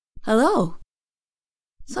Hello!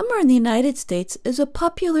 Summer in the United States is a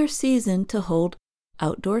popular season to hold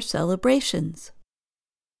outdoor celebrations.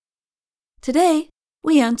 Today,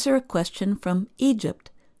 we answer a question from Egypt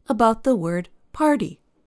about the word party.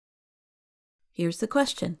 Here's the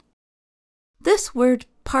question. This word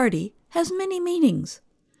party has many meanings.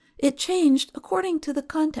 It changed according to the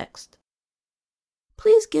context.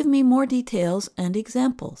 Please give me more details and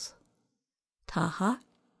examples. Taha,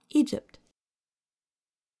 Egypt.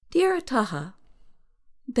 Dear Taha,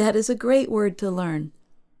 that is a great word to learn.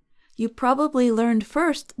 You probably learned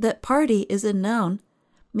first that party is a noun,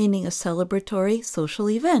 meaning a celebratory social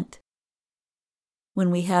event.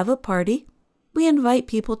 When we have a party, we invite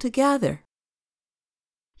people to gather.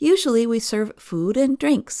 Usually we serve food and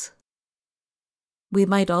drinks. We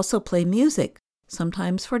might also play music,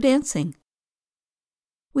 sometimes for dancing.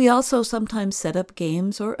 We also sometimes set up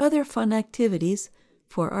games or other fun activities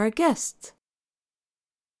for our guests.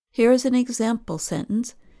 Here is an example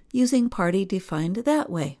sentence using party defined that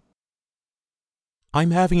way.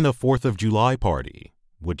 I'm having a 4th of July party.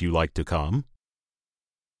 Would you like to come?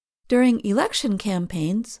 During election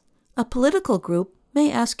campaigns, a political group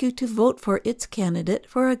may ask you to vote for its candidate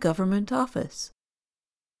for a government office.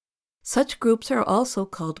 Such groups are also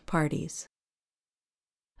called parties.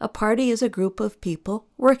 A party is a group of people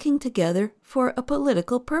working together for a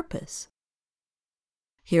political purpose.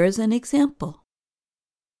 Here is an example.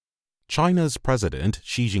 China's President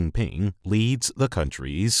Xi Jinping leads the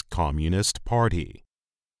country's Communist Party.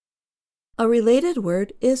 A related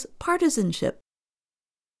word is partisanship.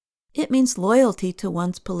 It means loyalty to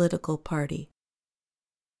one's political party.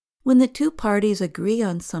 When the two parties agree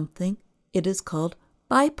on something, it is called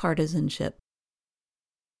bipartisanship.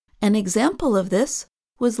 An example of this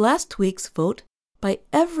was last week's vote by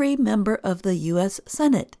every member of the U.S.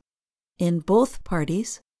 Senate, in both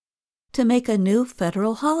parties, to make a new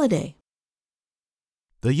federal holiday.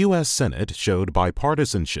 The U.S. Senate showed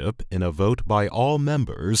bipartisanship in a vote by all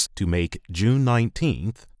members to make June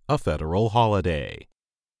 19th a federal holiday.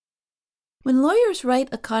 When lawyers write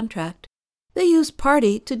a contract, they use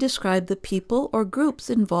party to describe the people or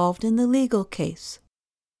groups involved in the legal case.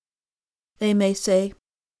 They may say,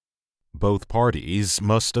 both parties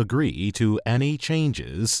must agree to any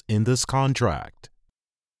changes in this contract.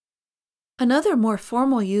 Another more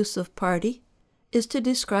formal use of party is to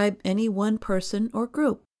describe any one person or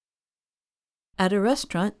group. At a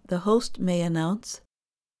restaurant, the host may announce,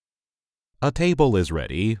 a table is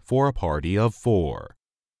ready for a party of 4.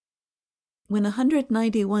 When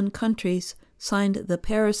 191 countries signed the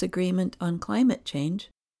Paris Agreement on climate change,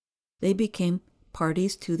 they became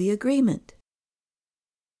parties to the agreement.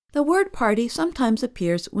 The word party sometimes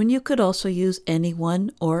appears when you could also use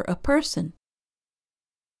anyone or a person.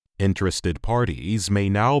 Interested parties may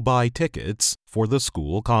now buy tickets for the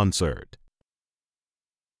school concert.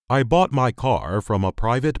 I bought my car from a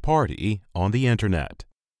private party on the internet.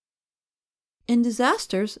 In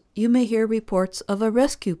disasters, you may hear reports of a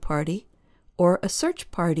rescue party or a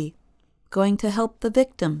search party going to help the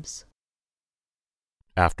victims.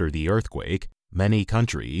 After the earthquake, many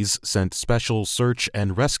countries sent special search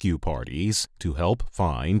and rescue parties to help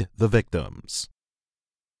find the victims.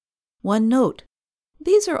 One note.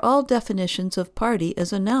 These are all definitions of party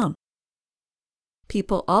as a noun.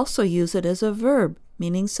 People also use it as a verb,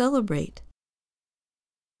 meaning celebrate.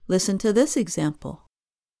 Listen to this example.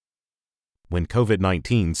 When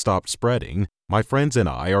COVID-19 stopped spreading, my friends and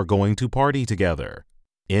I are going to party together,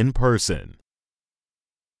 in person.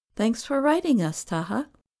 Thanks for writing us, Taha.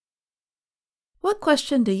 What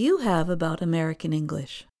question do you have about American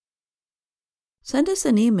English? Send us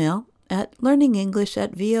an email at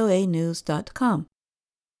learningenglish@voanews.com.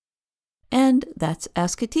 And that's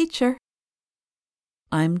Ask a Teacher.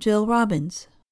 I'm Jill Robbins.